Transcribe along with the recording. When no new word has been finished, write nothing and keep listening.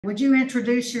Would you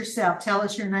introduce yourself? Tell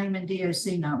us your name and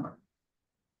DOC number.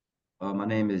 My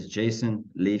name is Jason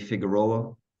Lee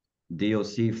Figueroa,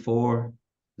 DOC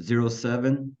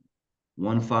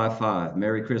 407155.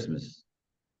 Merry Christmas.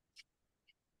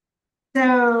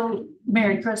 So,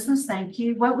 Merry Christmas, thank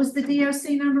you. What was the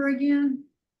DOC number again?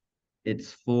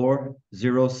 It's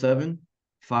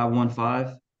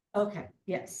 407515. Okay,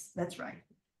 yes, that's right.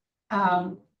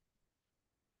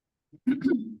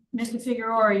 Mr.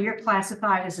 Figueroa, you're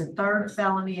classified as a third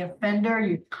felony offender.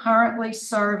 You're currently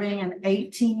serving an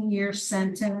 18-year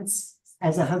sentence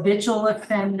as a habitual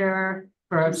offender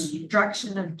for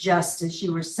obstruction of justice.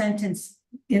 You were sentenced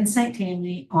in St.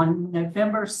 Tammany on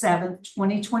November 7th,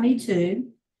 2022.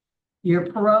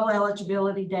 Your parole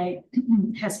eligibility date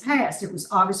has passed. It was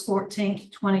August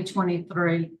 14th,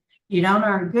 2023. You don't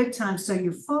earn good time, so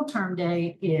your full term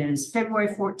date is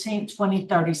February 14th,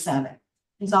 2037.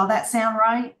 Does all that sound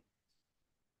right?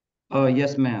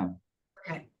 Yes, ma'am.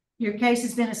 Okay. Your case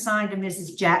has been assigned to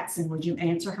Mrs. Jackson. Would you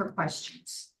answer her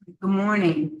questions? Good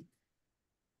morning.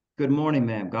 Good morning,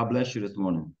 ma'am. God bless you this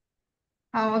morning.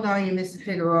 How old are you, Mr.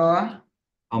 Figueroa?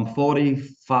 I'm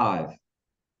 45.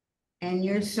 And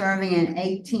you're serving an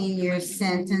 18-year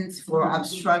sentence for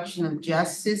obstruction of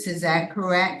justice, is that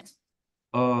correct?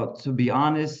 To be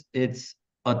honest, it's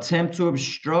attempt to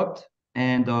obstruct,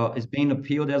 and it's being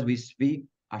appealed as we speak.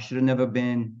 I should have never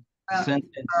been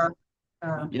sentenced.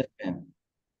 Yes, ma'am.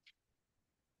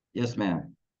 Yes,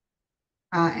 ma'am.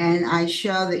 And I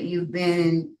show that you've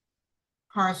been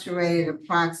incarcerated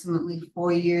approximately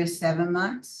 4 years, 7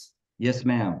 months. Yes,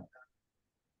 ma'am.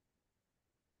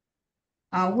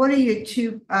 What are your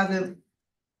two other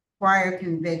prior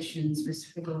convictions,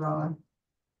 Mr. Figueroa?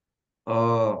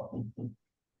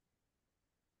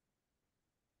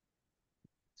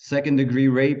 Second-degree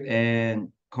rape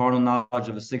and carnal knowledge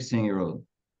of a 16-year-old.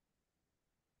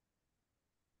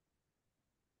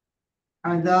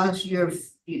 Are those your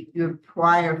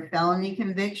prior felony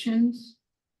convictions?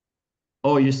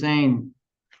 Oh, you're saying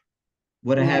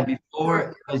what I had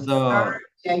before?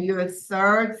 Yeah, you're a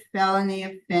third felony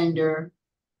offender,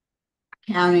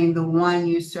 counting the one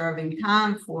you're serving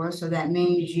time for. So that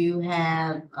means you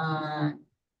have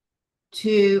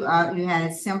you had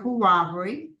a simple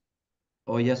robbery.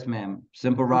 Oh, yes, ma'am.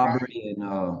 Simple robbery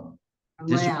and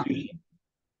distribution.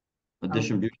 A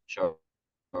distribution charge.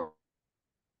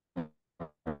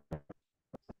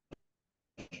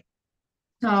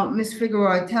 So, Ms.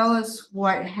 Figueroa, tell us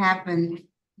what happened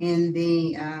in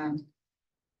the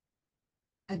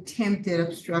attempted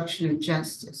obstruction of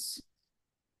justice.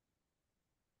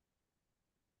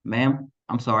 Ma'am,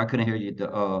 I'm sorry, I couldn't hear you.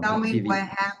 Tell me TV.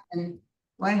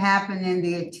 what happened in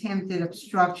the attempted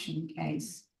obstruction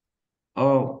case.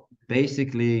 Oh,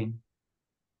 basically,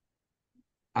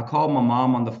 I called my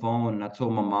mom on the phone and I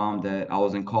told my mom that I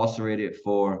was incarcerated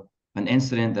for an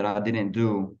incident that I didn't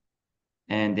do.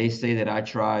 And they say that I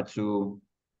tried to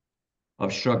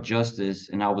obstruct justice,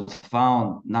 and I was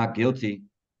found not guilty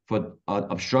for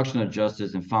obstruction of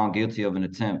justice and found guilty of an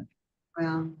attempt.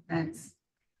 Well, that's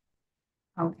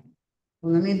okay.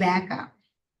 Well, let me back up.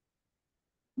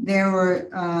 There were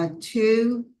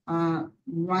two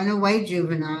runaway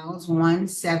juveniles, one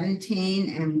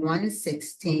 17 and one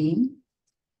 16.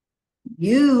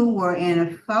 You were in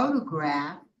a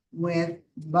photograph with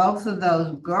both of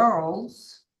those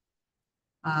girls.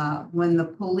 When the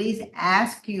police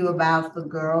asked you about the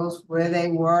girls, where they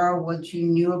were, what you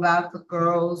knew about the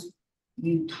girls,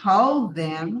 you told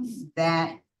them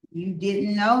that you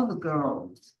didn't know the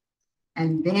girls.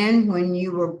 And then when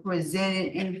you were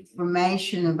presented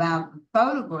information about the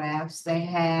photographs they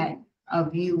had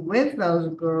of you with those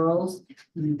girls,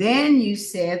 then you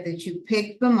said that you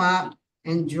picked them up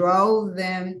and drove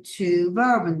them to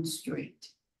Bourbon Street.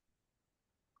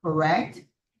 Correct?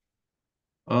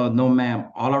 No, ma'am.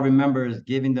 All I remember is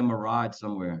giving them a ride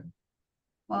somewhere.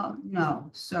 Well, no,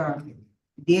 sir.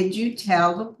 Did you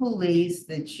tell the police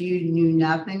that you knew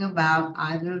nothing about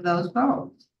either of those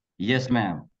girls? Yes,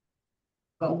 ma'am.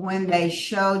 But when they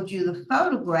showed you the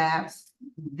photographs,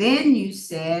 then you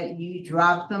said you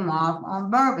dropped them off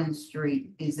on Bourbon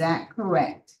Street. Is that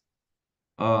correct?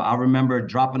 I remember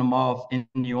dropping them off in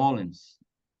New Orleans.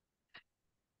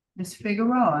 Ms.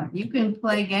 Figueroa, you can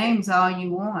play games all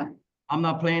you want. I'm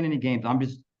not playing any games. I'm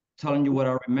just telling you what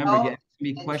I remember. You asked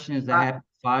me questions that happened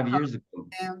 5 years ago.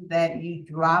 That you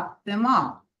dropped them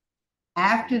off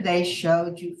after they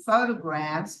showed you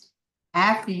photographs,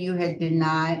 after you had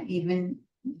denied even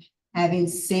having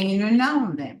seen or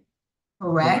known them,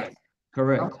 correct?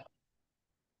 Correct. Okay.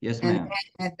 Yes, ma'am.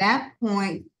 At that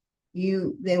point,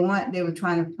 they were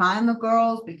trying to find the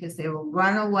girls because they were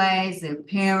runaways, their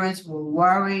parents were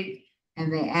worried,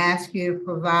 and they ask you to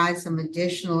provide some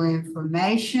additional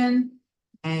information,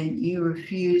 and you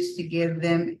refuse to give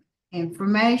them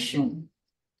information.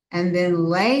 And then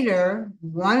later,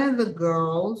 one of the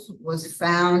girls was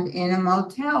found in a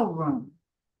motel room.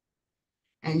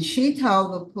 And she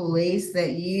told the police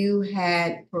that you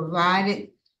had provided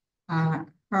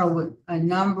her with a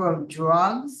number of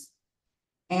drugs,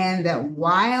 and that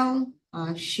while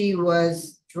she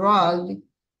was drugged,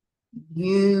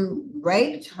 you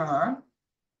raped her,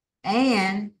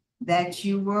 and that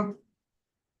you were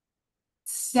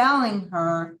selling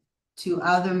her to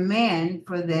other men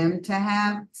for them to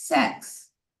have sex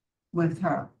with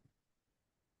her.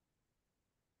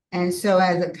 And so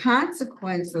as a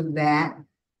consequence of that,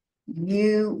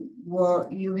 you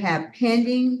have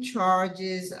pending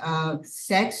charges of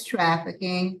sex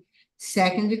trafficking,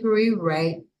 second-degree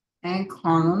rape, and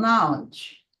carnal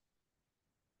knowledge.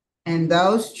 And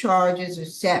those charges are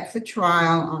set for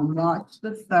trial on March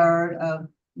the 3rd of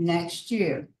next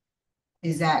year.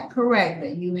 Is that correct,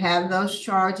 that you have those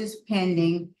charges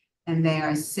pending and they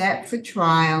are set for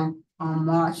trial on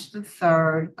March the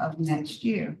 3rd of next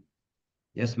year?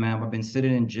 Yes, ma'am. I've been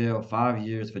sitting in jail 5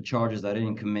 years for charges I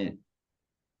didn't commit.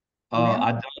 We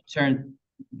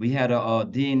had a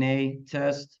DNA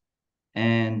test,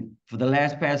 and for the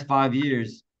past 5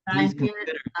 years, please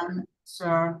consider.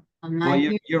 Sir, I'm not Well,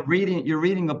 here. you're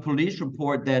reading a police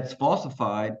report that's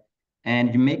falsified,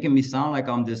 and you're making me sound like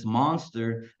I'm this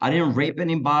monster. I didn't rape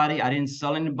anybody. I didn't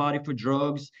sell anybody for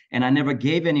drugs, and I never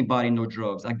gave anybody no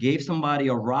drugs. I gave somebody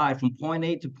a ride from point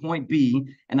A to point B,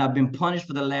 and I've been punished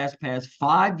for the past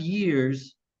 5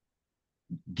 years,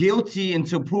 guilty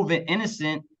until proven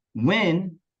innocent,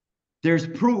 when there's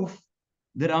proof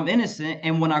that I'm innocent.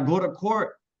 And when I go to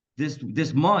court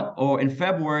this month or in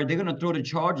February, they're gonna throw the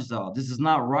charges out. This is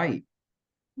not right.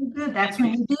 Good, that's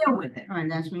when you deal with it. All right,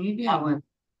 that's when you deal with it.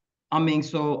 I mean,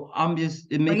 so I'm just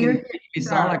you're- making me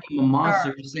sound like I'm a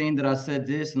monster, sir. saying that I said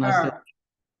this and I said.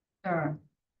 Sir,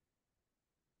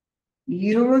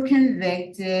 you were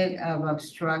convicted of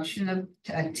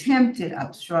attempted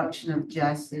obstruction of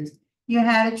justice. You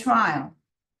had a trial.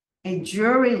 A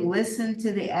jury listened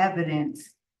to the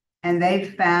evidence and they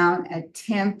found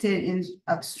attempted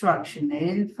obstruction. They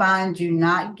didn't find you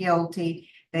not guilty.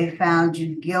 They found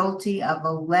you guilty of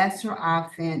a lesser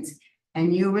offense,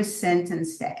 and you were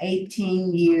sentenced to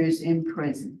 18 years in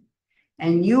prison.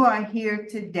 And you are here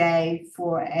today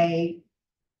for a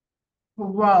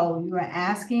parole. You are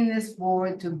asking this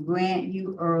board to grant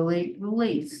you early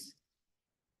release.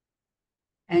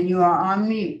 And you are on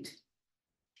mute.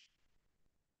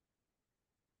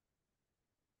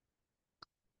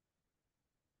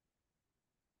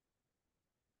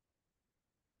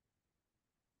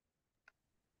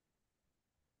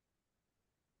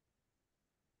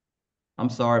 I'm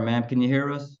sorry, ma'am. Can you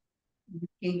hear us?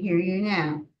 Can hear you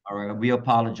now. All right, we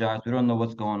apologize. We don't know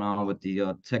what's going on with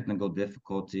the technical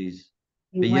difficulties.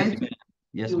 You But yes, went to- ma'am.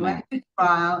 Yes, You ma'am. went to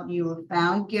trial, you were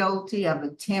found guilty of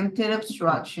attempted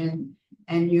obstruction,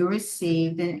 and you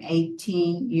received an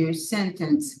 18-year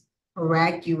sentence,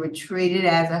 correct? You were treated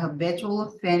as a habitual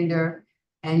offender,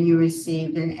 and you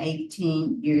received an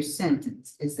 18-year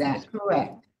sentence. Is that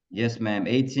correct? Yes, ma'am.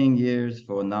 18 years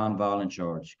for a nonviolent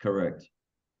charge. Correct.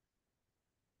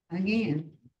 Again.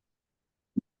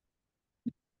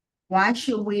 Why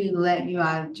should we let you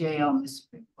out of jail, Mr.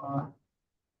 Ricardo?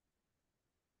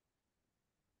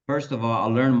 First of all,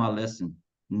 I learned my lesson.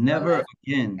 Never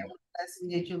again What lesson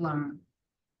did you learn?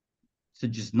 to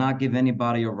just not give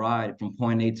anybody a ride from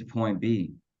point A to point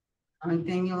B. Only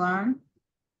thing you learned?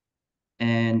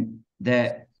 And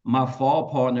that my fall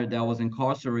partner that was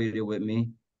incarcerated with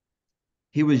me,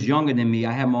 he was younger than me.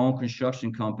 I had my own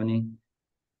construction company.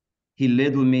 He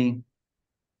lived with me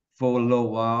for a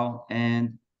little while.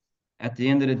 And at the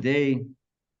end of the day,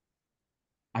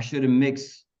 I should have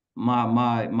mixed my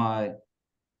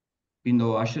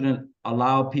I shouldn't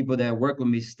allow people that work with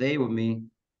me stay with me.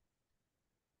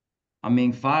 I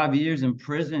mean, 5 years in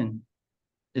prison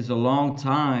is a long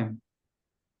time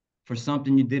for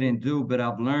something you didn't do, but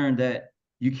I've learned that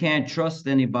you can't trust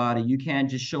anybody. You can't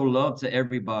just show love to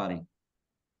everybody.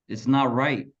 It's not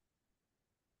right.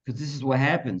 Because this is what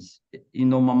happens.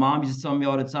 My mom used to tell me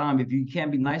all the time, if you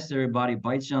can't be nice to everybody, it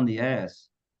bites you on the ass.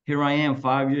 Here I am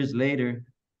 5 years later.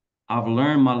 I've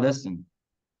learned my lesson.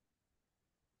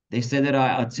 They said that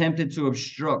I attempted to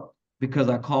obstruct because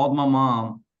I called my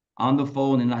mom on the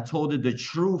phone and I told her the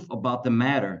truth about the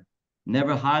matter,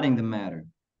 never hiding the matter.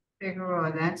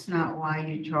 Figueroa, that's not why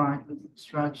you're charged with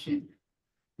obstruction.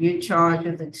 You're charged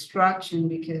with obstruction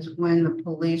because when the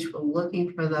police were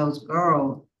looking for those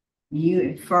girls, you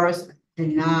at first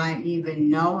denied even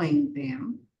knowing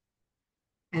them.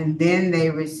 And then they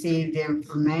received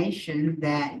information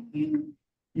that you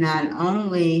not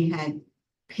only had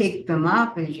picked them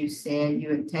up, as you said, you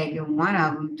had taken one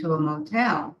of them to a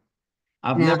motel.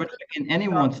 I've Now- never taken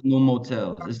anyone to no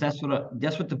motels. That's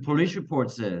what the police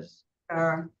report says.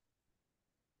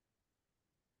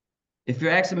 If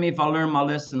you're asking me if I learned my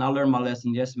lesson, I learned my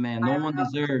lesson. Yes, ma'am.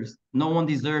 No one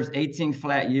deserves 18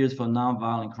 flat years for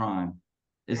nonviolent crime.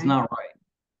 It's Okay. not right.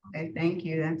 Okay, thank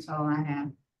you. That's all I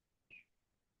have.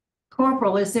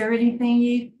 Corporal, is there anything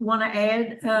you want to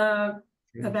add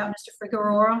about Mr.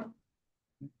 Figueroa?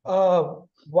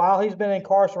 While he's been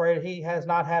incarcerated, he has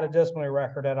not had a disciplinary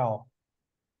record at all.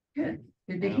 Good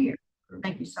to Yeah. hear.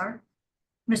 Thank you, sir.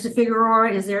 Mr.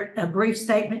 Figueroa, is there a brief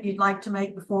statement you'd like to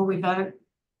make before we vote?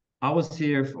 I was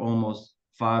here for almost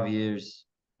 5 years.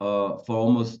 For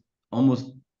almost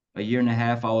a year and a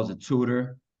half, I was a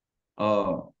tutor.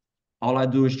 All I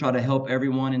do is try to help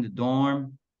everyone in the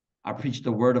dorm. I preach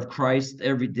the word of Christ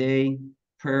every day,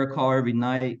 prayer call every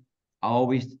night. I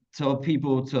always tell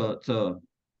people to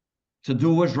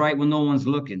do what's right when no one's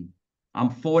looking. I'm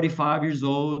 45 years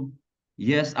old.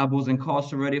 Yes, I was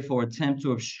incarcerated for attempt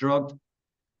to obstruct,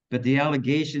 but the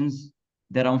allegations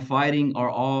that I'm fighting are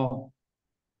all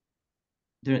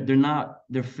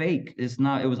they're fake. It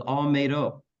was all made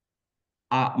up.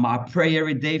 I pray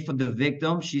every day for the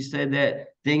victim. She said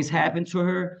that things happened to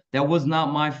her. That was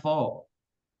not my fault.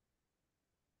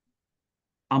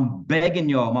 I'm begging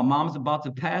y'all. My mom's about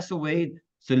to pass away.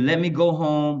 So let me go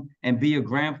home and be a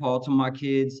grandpa to my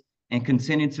kids and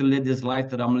continue to live this life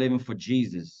that I'm living for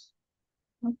Jesus.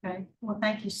 Okay, well,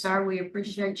 thank you, sir. We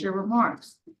appreciate your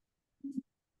remarks.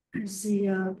 Is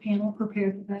the panel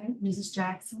prepared to vote? Mrs.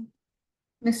 Jackson?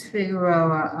 Ms.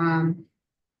 Figueroa,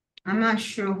 I'm not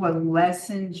sure what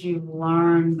lessons you've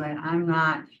learned, but I'm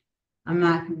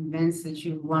not convinced that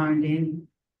you've learned any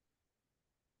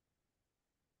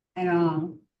at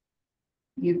all.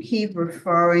 You keep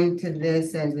referring to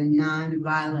this as a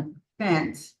nonviolent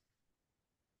offense.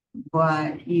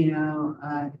 But, you know,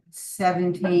 a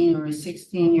 17 or a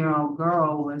 16-year-old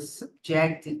girl was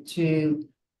subjected to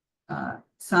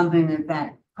something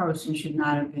that person should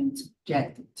not have been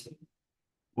subjected to.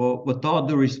 Well, with all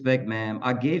due respect, ma'am,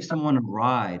 I gave someone a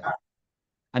ride.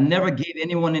 I never gave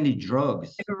anyone any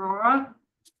drugs. Figueroa,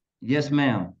 Yes,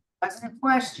 ma'am. wasn't a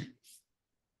question.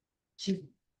 She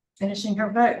finishing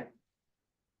her vote.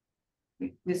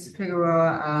 Mr.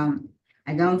 Figueroa,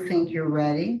 I don't think you're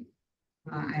ready.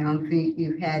 I don't think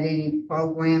you've had any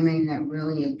programming that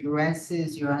really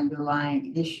addresses your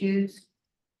underlying issues.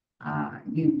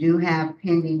 You do have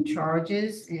pending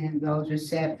charges, and those are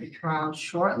set for trial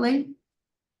shortly.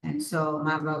 And so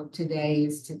my vote today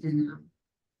is to deny.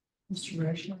 Mr.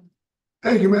 Rocha.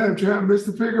 Thank you, Madam Chair.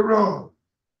 Mr. Figueroa.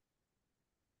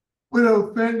 When an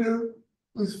offender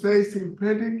was facing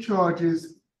pending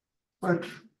charges for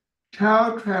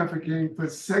child trafficking for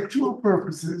sexual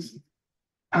purposes,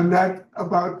 I'm not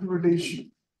about to release you.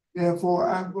 Therefore,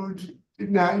 I'm going to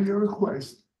deny your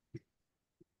request.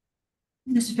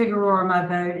 Mr. Figueroa, my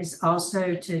vote is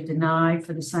also to deny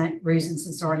for the same reasons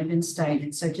that's already been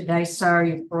stated. So today, sir,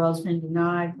 your parole's been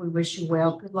denied. We wish you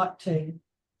well. Good luck to you.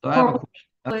 So I have a question.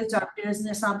 Concludes our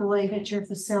business, I believe, at your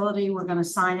facility. We're going to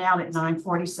sign out at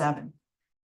 9:47.